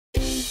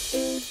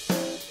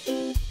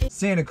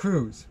Santa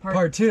Cruz,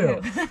 part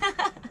two.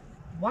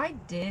 Why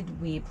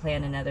did we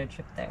plan another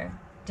trip there?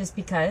 Just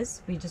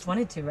because? We just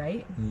wanted to,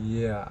 right?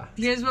 Yeah.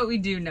 Here's what we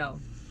do know.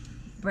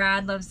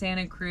 Brad loves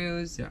Santa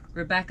Cruz. Yeah.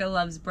 Rebecca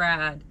loves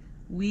Brad.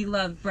 We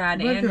love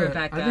Brad and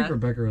Rebecca. I think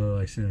Rebecca really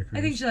likes Santa Cruz.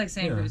 I think she likes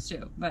Santa Cruz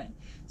too. But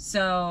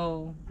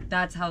so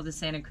that's how the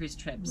Santa Cruz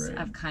trips Right.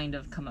 have kind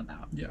of come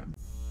about. Yeah.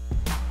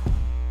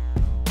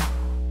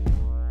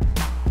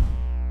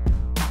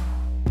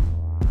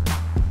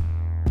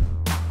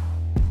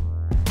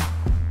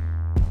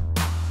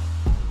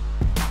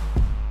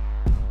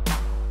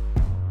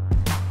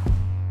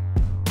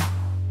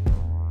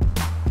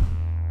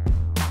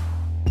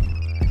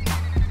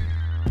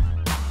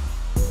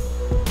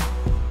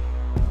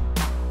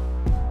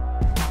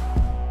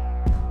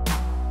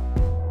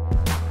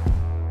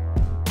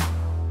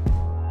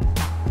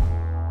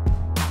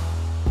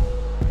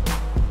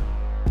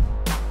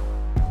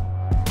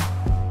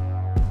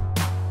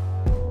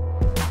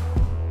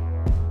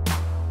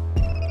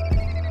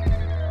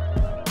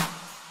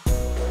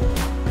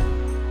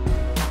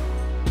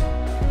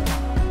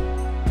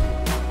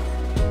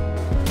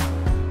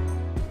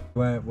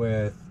 Went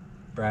with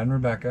Brad and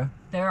Rebecca.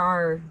 There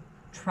are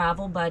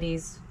travel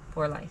buddies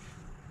for life.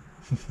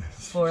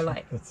 For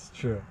life. That's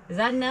true. Is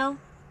that no?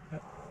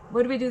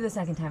 What did we do the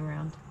second time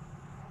around?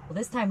 Well,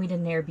 this time we did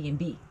an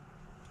Airbnb.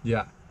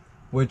 Yeah.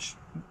 Which,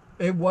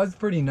 it was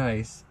pretty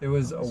nice. It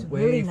was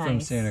away really from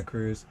nice. Santa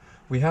Cruz.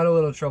 We had a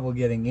little trouble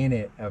getting in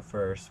it at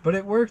first, but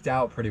it worked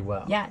out pretty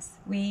well. Yes,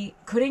 we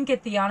couldn't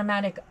get the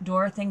automatic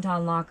door thing to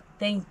unlock.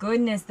 Thank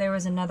goodness there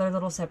was another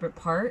little separate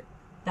part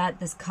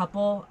that this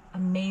couple,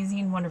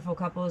 amazing, wonderful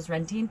couple, is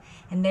renting,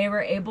 and they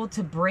were able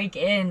to break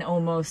in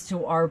almost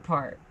to our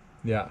part.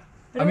 Yeah.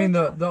 But I mean, it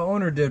worked the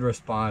owner did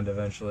respond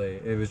eventually.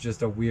 It was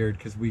just a weird,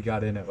 because we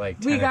got in at like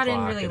 10 We got in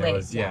o'clock, really and late, it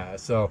was, yeah.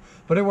 so,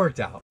 but it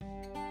worked out.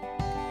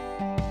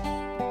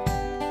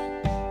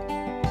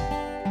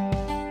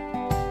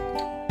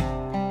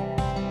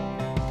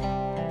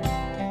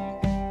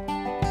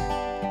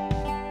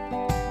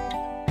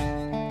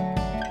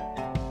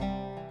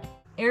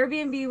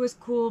 Airbnb was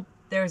cool.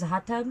 There was a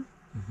hot tub.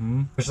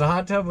 Which the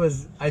hot tub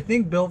was, I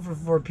think, built for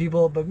 4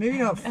 people, but maybe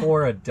not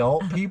 4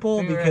 adult people,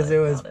 We because really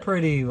it was built it.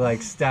 pretty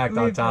like stacked We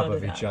on top built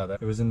of it each up. other.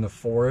 It was in the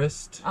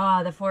forest,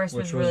 Ah, the forest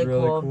which was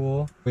really,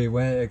 cool. We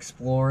went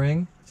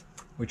exploring.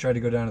 We tried to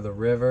go down to the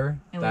river.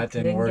 And we That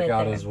didn't couldn't work get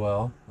out there. as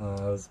well. It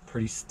was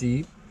pretty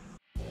steep.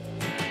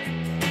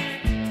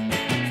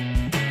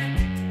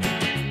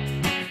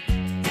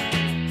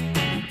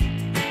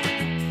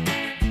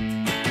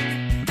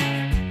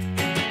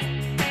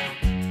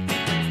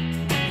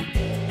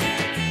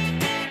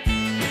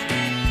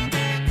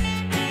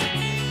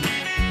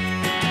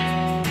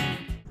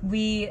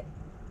 We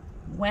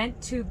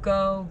went to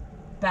go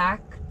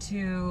back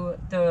to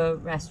the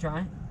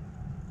restaurant,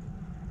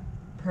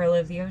 Pearl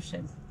of the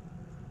Ocean.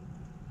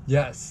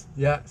 Yes,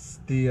 yes.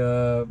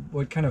 The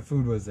what kind of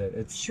food was it?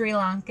 It's Sri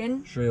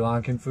Lankan. Sri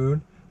Lankan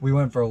food. We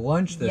went for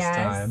lunch this Yes.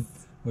 time,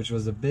 which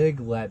was a big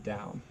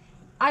letdown.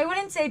 I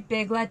wouldn't say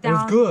big letdown. It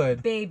was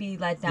good. Baby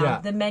letdown.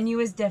 Yeah. The menu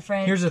is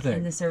different. Here's the thing.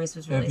 And the service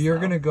was really If you're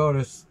slow. gonna go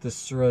to the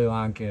Sri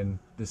Lankan,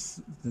 the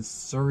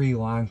Sri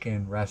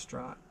Lankan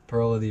restaurant,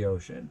 Pearl of the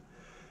Ocean,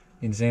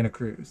 in Santa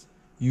Cruz,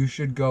 you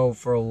should go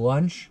for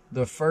lunch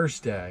the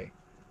first day,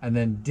 and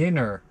then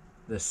dinner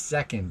the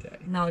second day.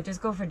 No,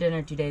 just go for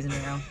dinner 2 days in a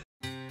row.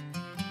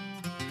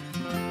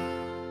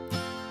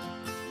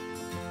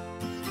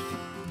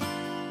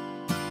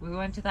 We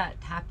went to that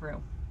tap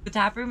room. The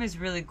tap room is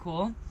really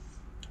cool.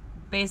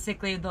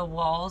 Basically, the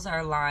walls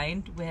are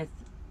lined with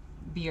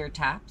beer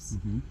taps.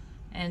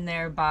 And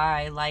they're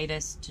by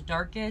lightest to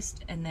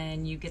darkest. And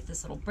then you get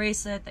this little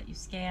bracelet that you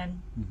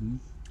scan.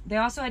 They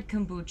also had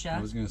kombucha.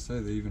 I was gonna say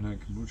they even had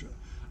kombucha.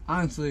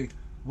 Honestly,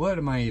 what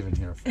am I even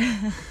here for?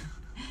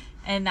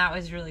 And that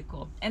was really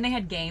cool. And they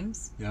had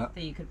games Yeah.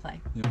 that you could play.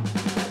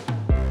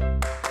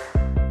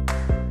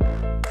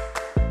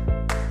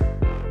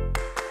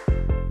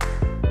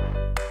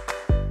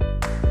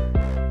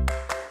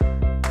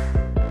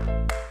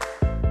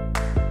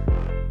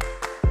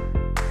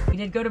 We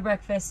did go to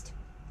breakfast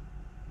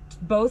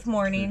both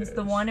mornings. 2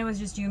 The days. one, it was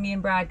just you, me,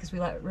 and Brad because we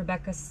let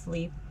Rebecca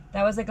sleep.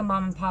 That was like a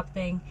mom and pop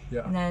thing.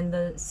 Yeah. And then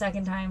the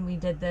second time we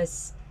did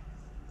this,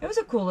 it was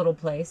a cool little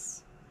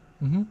place.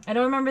 Mm-hmm. I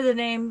don't remember the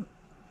name.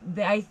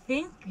 I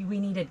think we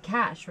needed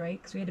cash, right?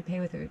 Because we had to pay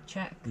with a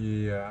check.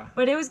 Yeah.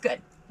 But it was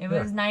good. It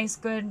Yeah. was nice,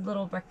 good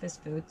little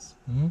breakfast foods.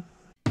 Mm-hmm.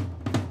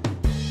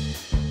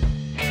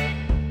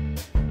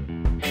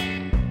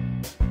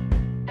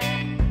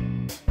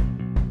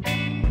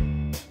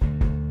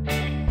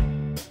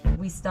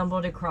 We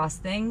stumbled across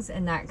things,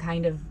 and that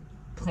kind of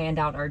planned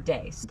out our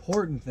days.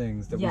 Important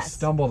things that we Yes.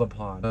 stumbled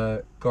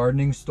upon.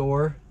 Gardening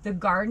store. The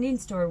gardening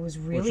store was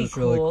really was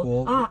really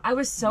cool. Ah, I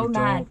was so We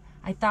mad. don't-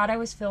 I thought I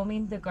was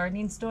filming the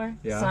gardening store.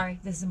 Yeah. Sorry,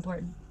 this is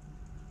important.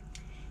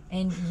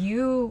 And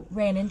you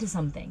ran into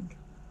something.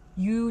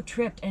 You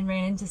tripped and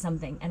ran into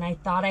something, and I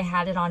thought I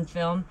had it on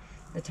film.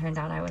 It turned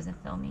out I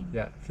wasn't filming.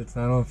 Yeah, if it's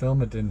not on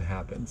film, it didn't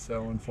happen.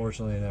 So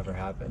unfortunately, it never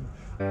happened.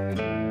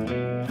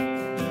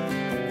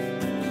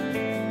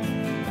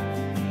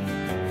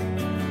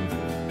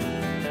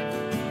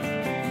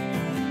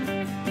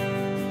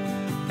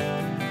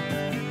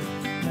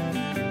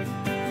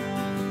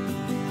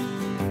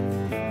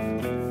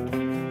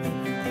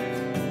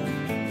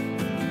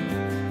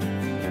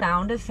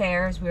 Found a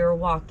fair as we were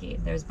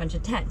walking. There's a bunch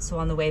of tents. So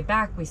on the way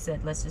back, we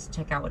said, let's just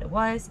check out what it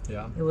was.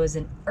 Yeah. It was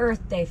an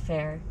Earth Day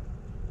fair.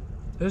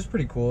 It was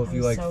pretty cool if I you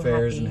was like so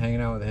fairs happy. and hanging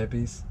out with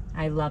hippies.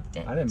 I loved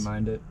it. I didn't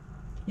mind it.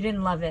 You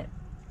didn't love it.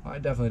 I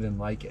definitely didn't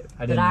like it. I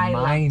But didn't I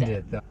mind loved it.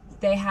 it. though.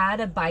 They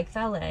had a bike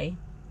valet.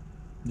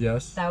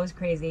 Yes. That was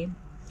crazy.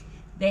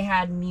 They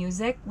had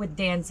music with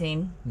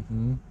dancing.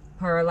 Mm-hmm.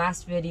 Per our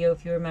last video,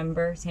 if you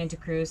remember, Santa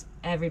Cruz,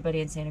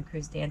 everybody in Santa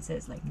Cruz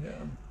dances. Like, Yeah.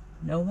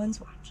 no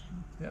one's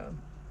watching. Yeah.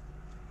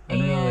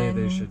 And really,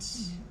 they should.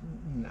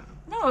 And- No.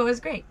 No, it was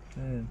great.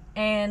 Eh,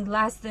 And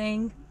last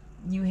thing,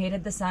 you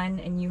hated the sun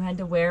and you had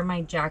to wear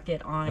my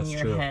jacket on That's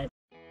your true. head.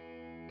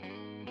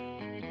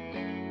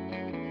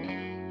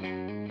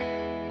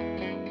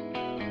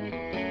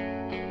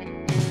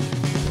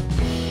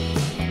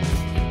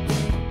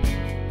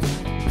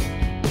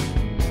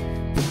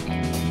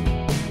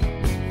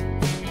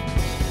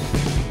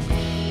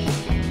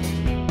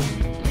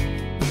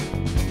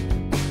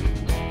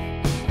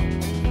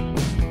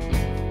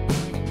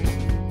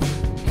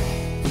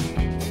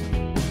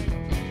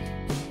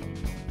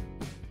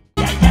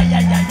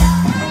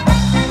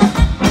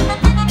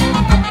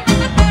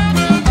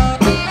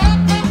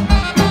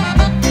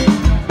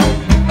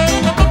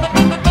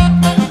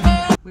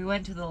 We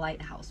went to the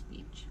lighthouse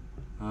beach.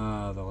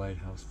 Ah, the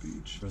lighthouse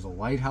beach. There's a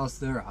lighthouse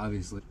there,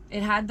 obviously.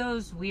 It had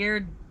those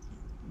weird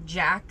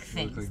jack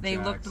things. like They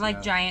jacks, looked like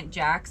yeah. giant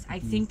jacks. I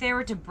think they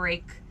were to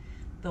break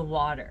the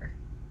water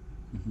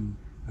I around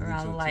think the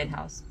so, too.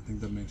 lighthouse. I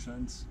think that makes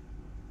sense.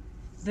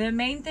 The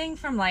main thing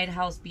from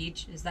Lighthouse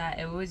Beach is that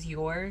it was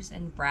yours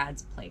and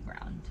Brad's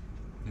playground.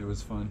 It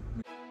was fun.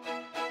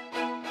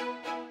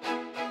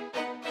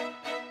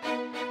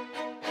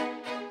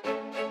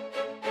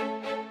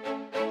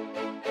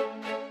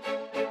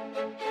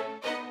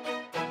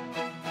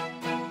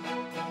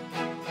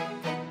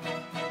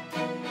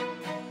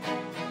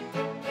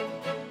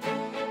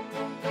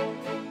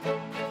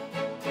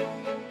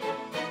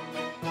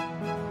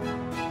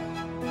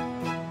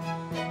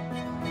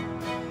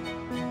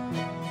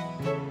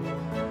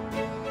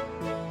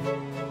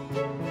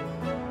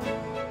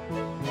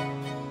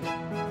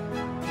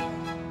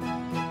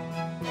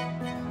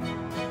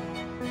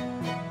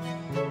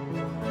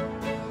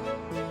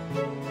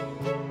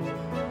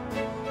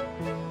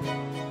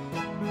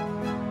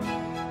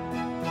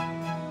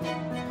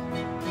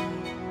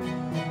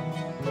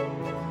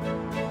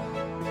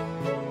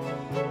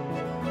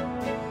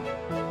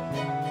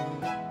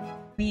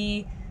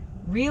 We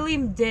really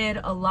did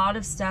a lot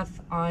of stuff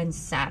on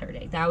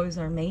Saturday. That was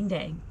our main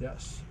day.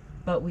 Yes.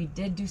 But we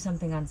did do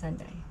something on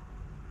Sunday.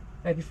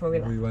 Right before we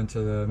left. We went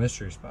to the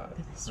mystery spot,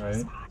 mystery right?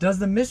 spot. Does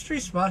the mystery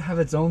spot have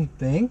its own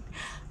thing?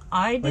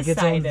 I Like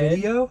its own decided.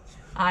 video?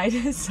 I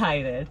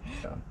decided.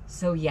 Yeah.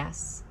 So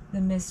yes,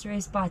 the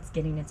mystery spot's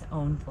getting its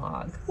own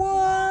vlog.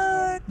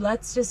 What?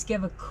 Let's just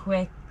give a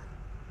quick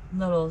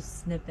little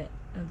snippet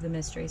of the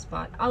mystery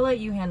spot. I'll let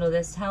you handle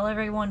this. Tell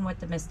everyone what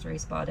the mystery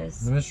spot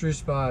is. The mystery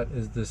spot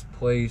is this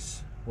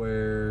place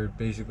where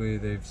basically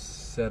they've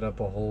set up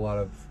a whole lot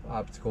of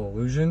optical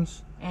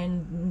illusions.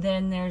 And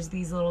then there's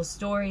these little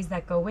stories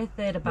that go with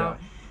it about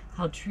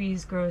how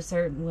trees grow a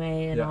certain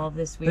way and Yeah. all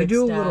this weird They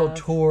do stuff. a little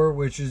tour,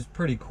 which is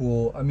pretty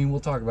cool. I mean, we'll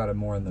talk about it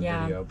more in the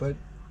Yeah. video, but it's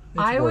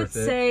I would worth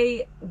it.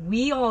 say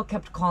we all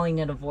kept calling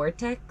it a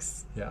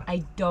vortex. Yeah.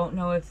 I don't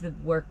know if the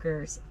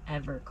workers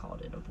ever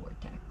called it a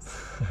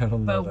vortex. I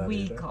don't know But that we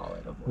either. call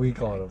it a vortex. We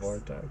call it a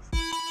vortex.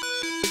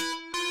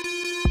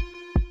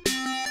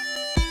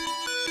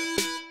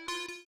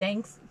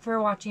 Thanks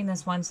for watching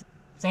this one.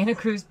 Santa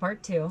Cruz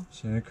Part 2.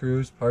 Santa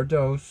Cruz Part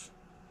Dos.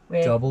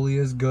 With Doubly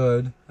as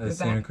good as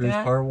Santa Cruz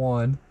Rebecca. Part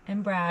 1.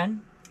 and Brad.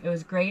 It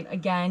was great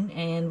again,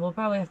 and we'll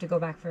probably have to go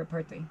back for a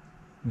Part 3.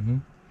 Mm-hmm.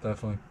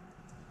 Definitely.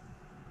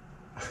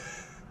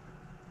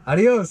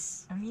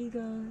 Adios!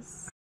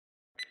 Amigos.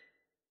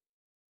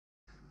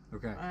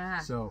 Okay, Ah.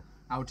 so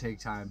outtake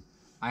time.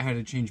 I had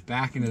to change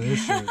back into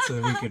this shirt so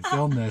that we could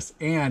film this,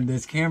 and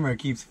this camera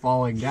keeps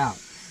falling down.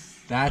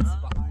 That's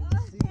behind the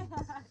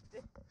scenes.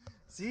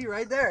 See,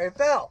 right there, it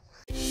fell.